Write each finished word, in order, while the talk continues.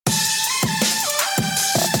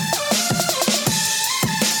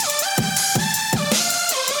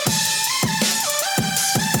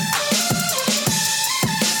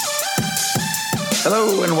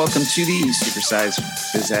welcome to the Supersized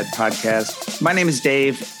Physed podcast. My name is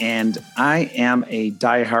Dave, and I am a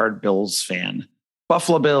diehard Bills fan.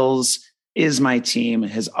 Buffalo Bills is my team,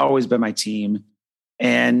 has always been my team.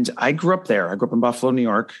 And I grew up there. I grew up in Buffalo, New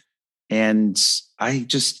York. And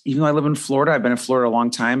even though I live in Florida, I've been in Florida a long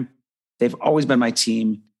time. They've always been my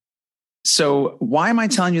team. So why am I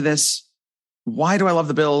telling you this? Why do I love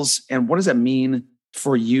the Bills? And what does that mean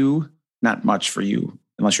for you? Not much for you,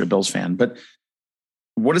 unless you're a Bills fan, but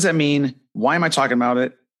what does that mean? Why am I talking about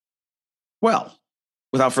it? Well,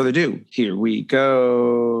 without further ado, here we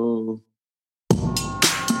go.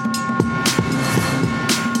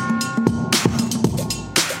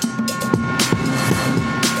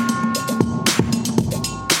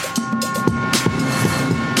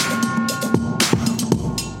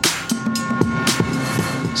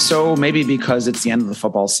 So maybe because it's the end of the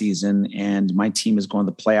football season and my team is going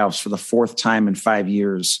to the playoffs for the fourth time in 5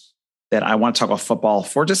 years, that I want to talk about football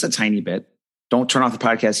for just a tiny bit. Don't turn off the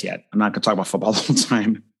podcast yet. I'm not going to talk about football the whole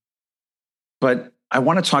time. But I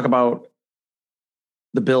want to talk about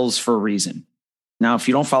the Bills for a reason. Now, if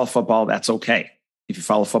you don't follow football, that's okay. If you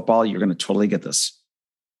follow football, you're going to totally get this.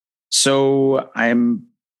 So I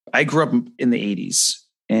grew up in the 80s,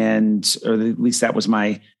 or at least that was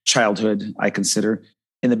my childhood, I consider.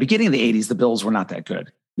 In the beginning of the 80s, the Bills were not that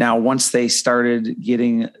good. Now, once they started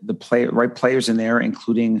getting the right players in there,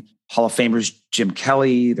 including Hall of Famers Jim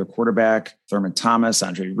Kelly, their quarterback, Thurman Thomas,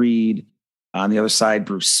 Andre Reed. On the other side,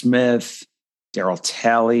 Bruce Smith, Darryl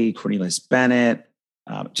Talley, Cornelius Bennett,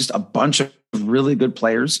 just a bunch of really good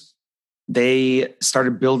players. They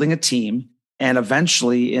started building a team, and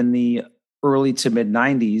eventually in the early to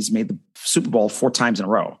mid-90s made the Super Bowl 4 times in a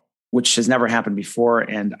row, which has never happened before,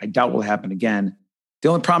 and I doubt will happen again. The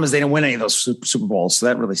only problem is they didn't win any of those Super Bowls, so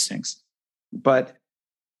that really stinks. But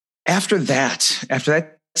after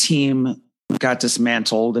that team got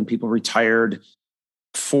dismantled and people retired,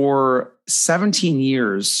 for 17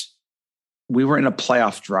 years, we were in a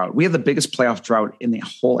playoff drought. We had the biggest playoff drought in the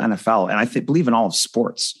whole NFL, and I believe in all of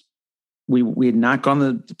sports. We had not gone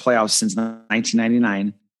to the playoffs since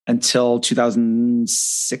 1999 until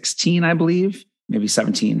 2016, I believe, maybe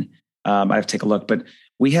 17. I have to take a look, but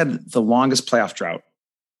we had the longest playoff drought.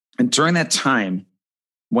 And during that time,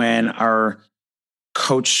 when our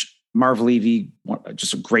coach, Marv Levy,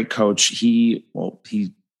 just a great coach, he's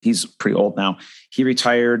pretty old now. He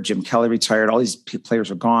retired. Jim Kelly retired. All these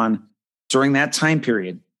players are gone. During that time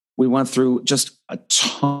period, we went through just a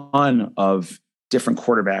ton of different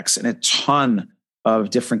quarterbacks and a ton of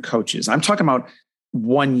different coaches. I'm talking about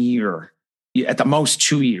 1 year, at the most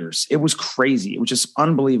 2 years. It was crazy. It was just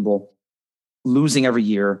unbelievable. Losing every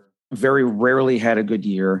year. Very rarely had a good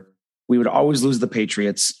year. We would always lose the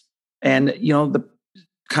Patriots. And,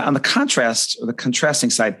 on the contrasting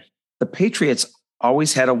side, the Patriots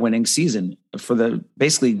always had a winning season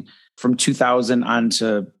basically from 2000 on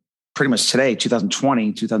to pretty much today,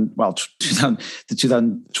 2020, the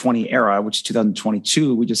 2020 era, which is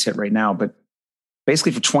 2022, we just hit right now. But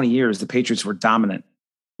basically for 20 years, the Patriots were dominant,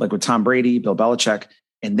 like with Tom Brady, Bill Belichick,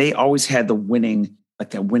 and they always had that winning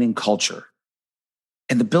culture.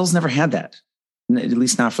 And the Bills never had that, at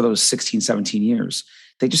least not for those 16, 17 years.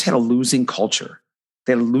 They just had a losing culture.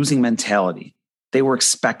 They had a losing mentality. They were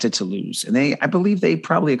expected to lose. And I believe they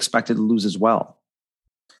probably expected to lose as well.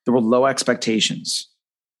 There were low expectations.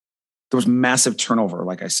 There was massive turnover,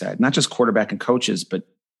 like I said, not just quarterback and coaches, but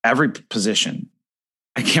every position.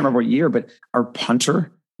 I can't remember what year, but our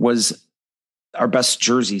punter was our best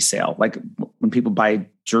jersey sale. Like when people buy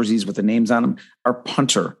jerseys with the names on them, our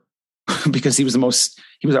punter, because he was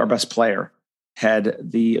our best player, had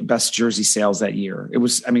the best jersey sales that year.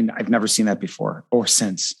 I've never seen that before or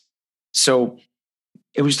since. So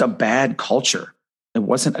it was just a bad culture. It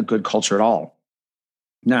wasn't a good culture at all.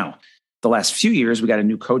 Now, the last few years, we got a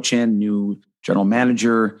new coach in, new general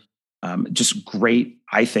manager, just great,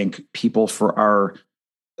 I think, people for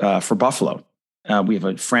Buffalo. We have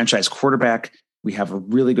a franchise quarterback. We have a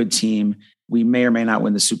really good team. We may or may not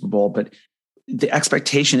win the Super Bowl, but the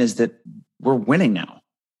expectation is that we're winning now.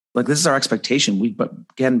 Like, this is our expectation. We've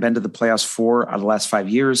again been to the playoffs 4 out of the last 5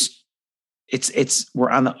 years. We're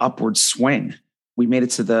on the upward swing. We made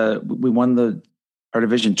it we won our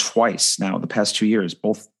division twice now, the past 2 years,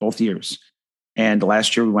 both years. And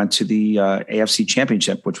last year we went to the AFC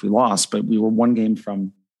Championship, which we lost, but we were 1 game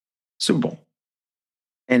from Super Bowl.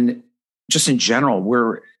 And just in general,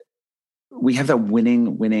 we have that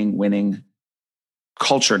winning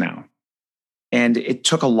culture now. And it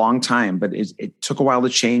took a long time, but it took a while to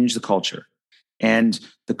change the culture. And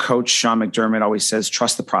the coach, Sean McDermott, always says,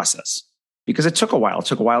 trust the process, because it took a while. It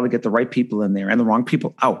took a while to get the right people in there and the wrong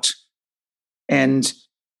people out. And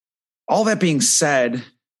All that being said,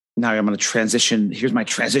 now I'm going to transition. Here's my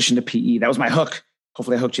transition to PE. That was my hook.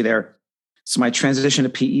 Hopefully I hooked you there. So my transition to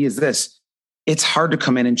PE is this. It's hard to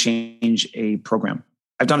come in and change a program.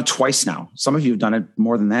 I've done it twice now. Some of you have done it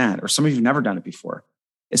more than that, or some of you have never done it before,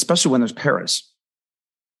 especially when there's paras.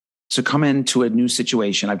 So come into a new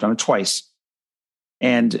situation. I've done it twice,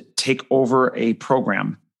 and take over a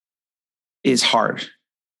program is hard.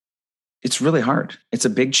 It's really hard. It's a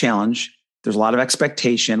big challenge. There's a lot of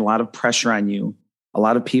expectation, a lot of pressure on you, a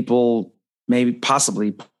lot of people maybe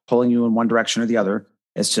possibly pulling you in one direction or the other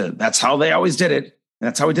as to that's how they always did it. And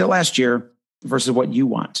that's how we did it last year versus what you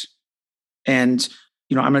want. And,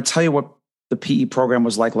 I'm going to tell you what the PE program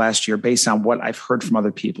was like last year based on what I've heard from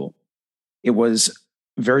other people. It was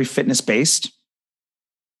very fitness based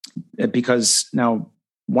because now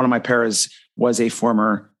one of my paras was a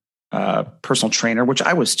former personal trainer, which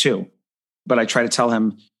I was too. But I try to tell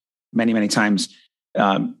him many, many times,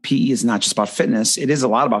 PE is not just about fitness. It is a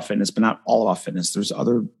lot about fitness, but not all about fitness. There's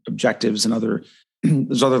other objectives and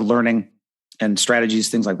there's other learning and strategies,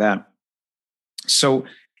 things like that. So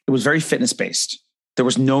it was very fitness based. There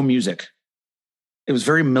was no music. It was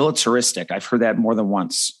very militaristic. I've heard that more than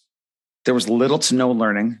once. There was little to no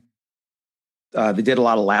learning. They did a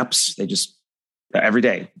lot of laps. They just every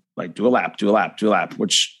day, like do a lap,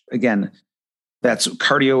 which again, that's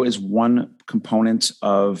cardio is one component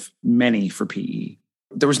of many for PE.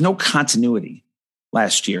 There was no continuity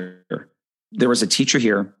last year. There was a teacher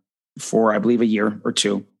here for, I believe, a year or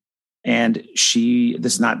two. And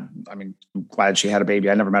I'm glad she had a baby.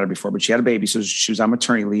 I never met her before, but she had a baby. So she was on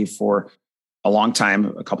maternity leave for a long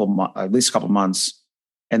time, at least a couple months.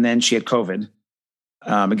 And then she had COVID.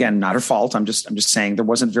 Again, not her fault. I'm just saying there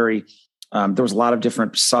wasn't there was a lot of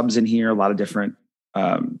different subs in here, a lot of different,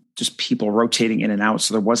 just people rotating in and out.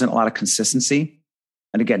 So there wasn't a lot of consistency.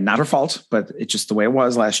 And again, not her fault, but it's just the way it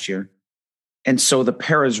was last year. And so the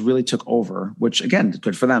paras really took over, which again,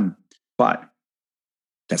 good for them. But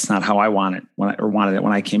that's not how I wanted it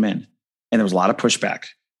when I came in. And there was a lot of pushback.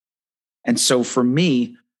 And so for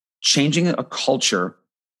me, changing a culture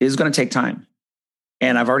is going to take time.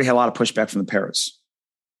 And I've already had a lot of pushback from the paras.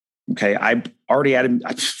 Okay. I already added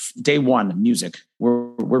day one, music.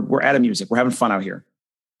 We're adding music. We're having fun out here,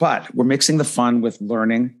 but we're mixing the fun with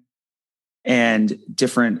learning and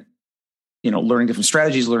different, learning different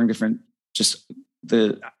strategies, learning different, just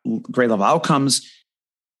the grade level outcomes,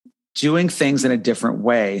 doing things in a different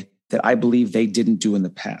way that I believe they didn't do in the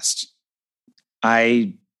past.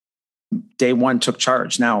 Day one took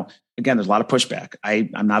charge. Now, again, there's a lot of pushback.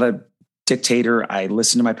 I'm not a dictator. I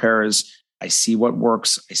listen to my paras. I see what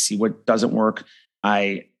works. I see what doesn't work.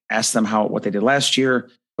 I ask them what they did last year,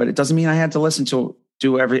 but it doesn't mean I had to listen to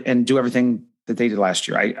do everything that they did last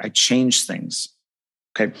year. I change things.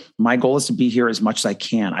 Okay. My goal is to be here as much as I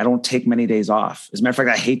can. I don't take many days off. As a matter of fact,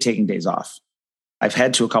 I hate taking days off. I've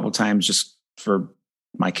had to a couple of times just for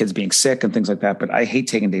my kids being sick and things like that, but I hate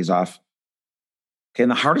taking days off. Okay.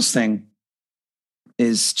 And the hardest thing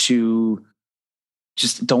is to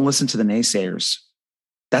just don't listen to the naysayers.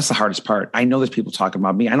 That's the hardest part. I know there's people talking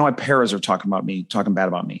about me. I know my paras are talking about me, talking bad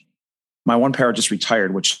about me. My one para just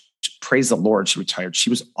retired, which praise the Lord, she retired. She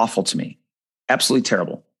was awful to me. Absolutely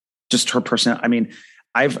terrible. Just her personality. I mean,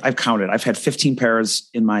 I've counted. I've had 15 paras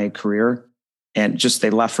in my career, and just they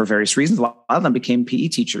left for various reasons. A lot of them became PE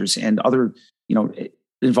teachers and other,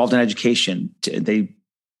 involved in education. They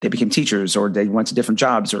became teachers or they went to different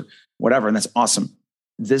jobs or whatever. And that's awesome.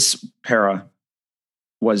 This para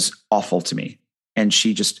was awful to me. And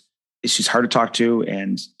she's hard to talk to.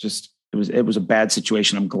 And just, it was a bad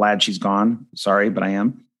situation. I'm glad she's gone. Sorry, but I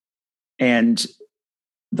am. And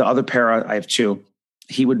the other para, I have two,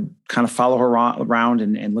 he would kind of follow her around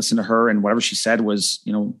and listen to her. And whatever she said was,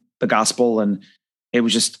 the gospel. And it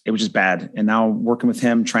was just bad. And now working with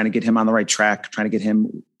him, trying to get him on the right track, trying to get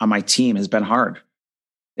him on my team has been hard.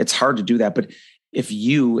 It's hard to do that. But if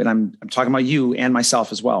you, and I'm talking about you and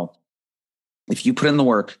myself as well, if you put in the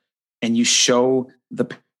work and you show the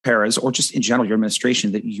paras or just in general, your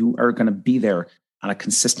administration, that you are going to be there on a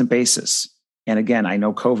consistent basis. And again, I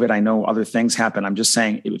know COVID, I know other things happen. I'm just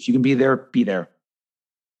saying, if you can be there, be there.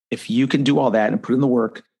 If you can do all that and put in the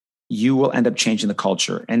work, you will end up changing the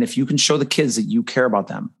culture. And if you can show the kids that you care about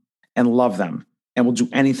them and love them and will do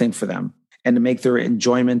anything for them and to make their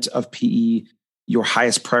enjoyment of PE your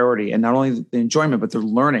highest priority, and not only the enjoyment, but their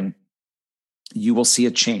learning, you will see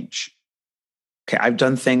a change. Okay. I've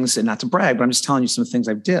done things, and not to brag, but I'm just telling you some of the things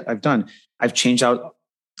I've done. I've changed out.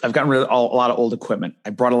 I've gotten rid of a lot of old equipment. I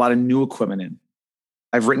brought a lot of new equipment in.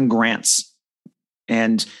 I've written grants,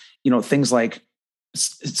 and, things like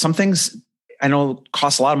some things I know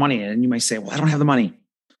cost a lot of money. And you may say, well, I don't have the money.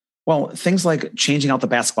 Well, things like changing out the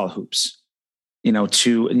basketball hoops,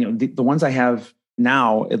 the ones I have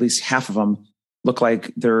now, at least half of them look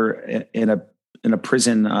like they're in a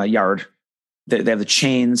prison yard. They have the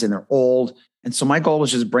chains and they're old. And so my goal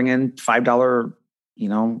was just bring in $5,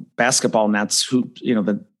 basketball nets, hoop,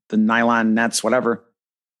 the nylon nets, whatever,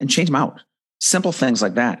 and change them out. Simple things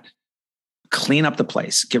like that. Clean up the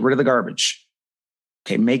place, get rid of the garbage.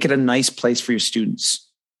 Okay, make it a nice place for your students.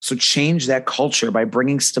 So change that culture by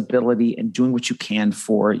bringing stability and doing what you can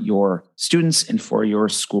for your students and for your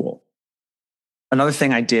school. Another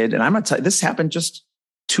thing I did, and I'm going to tell you, this happened just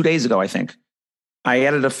 2 days ago, I think. I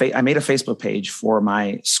made a Facebook page for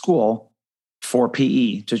my school for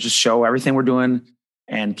PE to just show everything we're doing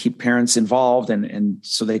and keep parents involved and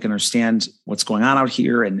so they can understand what's going on out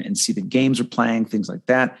here and see the games we're playing, things like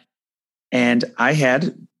that. And I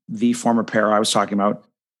had the former pair I was talking about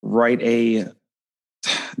write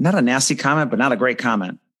not a nasty comment, but not a great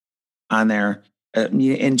comment on there. And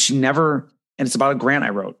it's about a grant I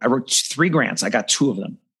wrote. I wrote 3 grants. I got 2 of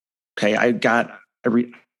them. Okay.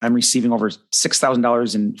 I'm receiving over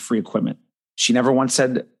 $6,000 in free equipment. She never once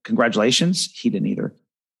said congratulations. He didn't either.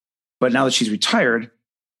 But now that she's retired,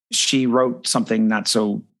 she wrote something not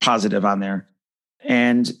so positive on there.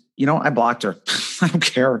 And, I blocked her. I don't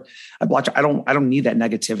care. I blocked her. I don't need that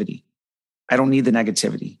negativity. I don't need the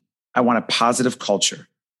negativity. I want a positive culture.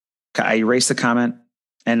 I erased the comment.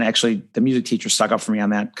 And actually the music teacher stuck up for me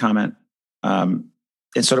on that comment. And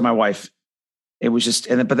so did my wife. It was just,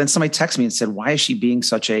 but then somebody texted me and said, why is she being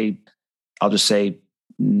such I'll just say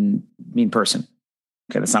mean person?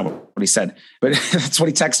 Okay. That's not what he said, but that's what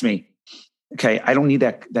he texted me. Okay. I don't need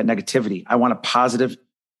that negativity. I want a positive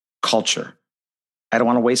culture. I don't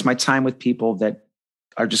want to waste my time with people that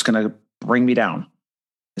are just going to bring me down,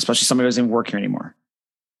 especially somebody who doesn't even work here anymore.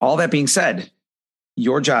 All that being said,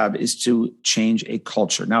 your job is to change a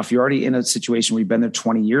culture. Now, if you're already in a situation where you've been there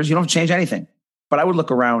 20 years, you don't have to change anything. But I would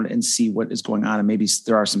look around and see what is going on, and maybe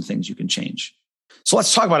there are some things you can change. So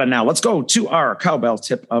let's talk about it now. Let's go to our cowbell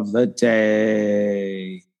tip of the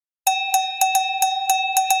day.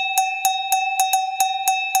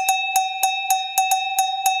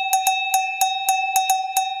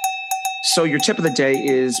 So your tip of the day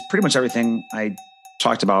is pretty much everything I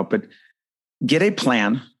talked about, but get a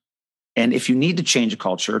plan. And if you need to change a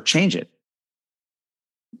culture, change it.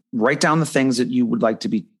 Write down the things that you would like to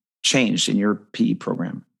be changed in your PE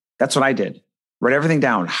program. That's what I did. Write everything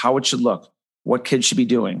down, how it should look, what kids should be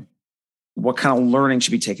doing, what kind of learning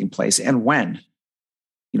should be taking place, and when.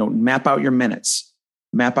 Map out your minutes,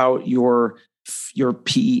 map out your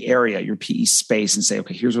PE area, your PE space, and say,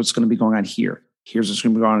 okay, here's what's going to be going on here. Here's what's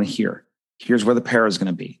going to be going on here. Here's where the pair is going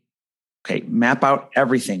to be. Okay, map out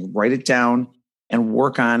everything, write it down, and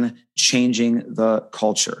work on changing the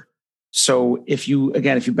culture. So if you've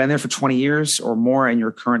been there for 20 years or more in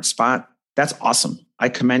your current spot, that's awesome. I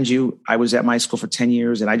commend you. I was at my school for 10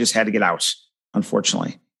 years and I just had to get out,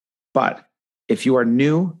 unfortunately. But if you are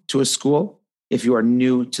new to a school, if you are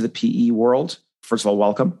new to the PE world, first of all,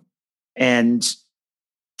 welcome. And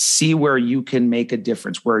see where you can make a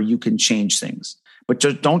difference, where you can change things. But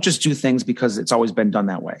don't just do things because it's always been done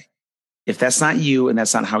that way. If that's not you and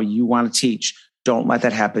that's not how you want to teach, don't let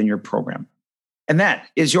that happen in your program. And that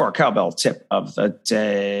is your cowbell tip of the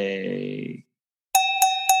day.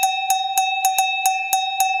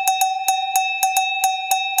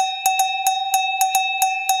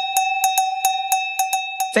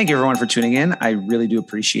 Thank you, everyone, for tuning in. I really do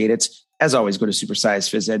appreciate it. As always, go to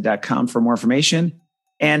supersizedphysed.com for more information.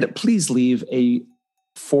 And please leave a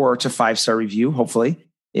 4 to 5 star review, hopefully,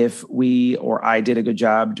 if we or I did a good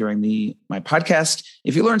job during my podcast.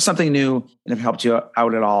 If you learned something new and it helped you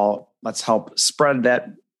out at all, let's help spread that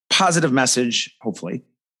positive message, hopefully,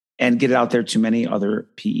 and get it out there to many other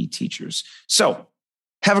PE teachers. So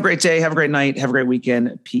have a great day. Have a great night. Have a great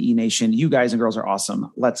weekend, PE Nation. You guys and girls are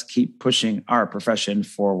awesome. Let's keep pushing our profession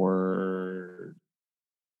forward.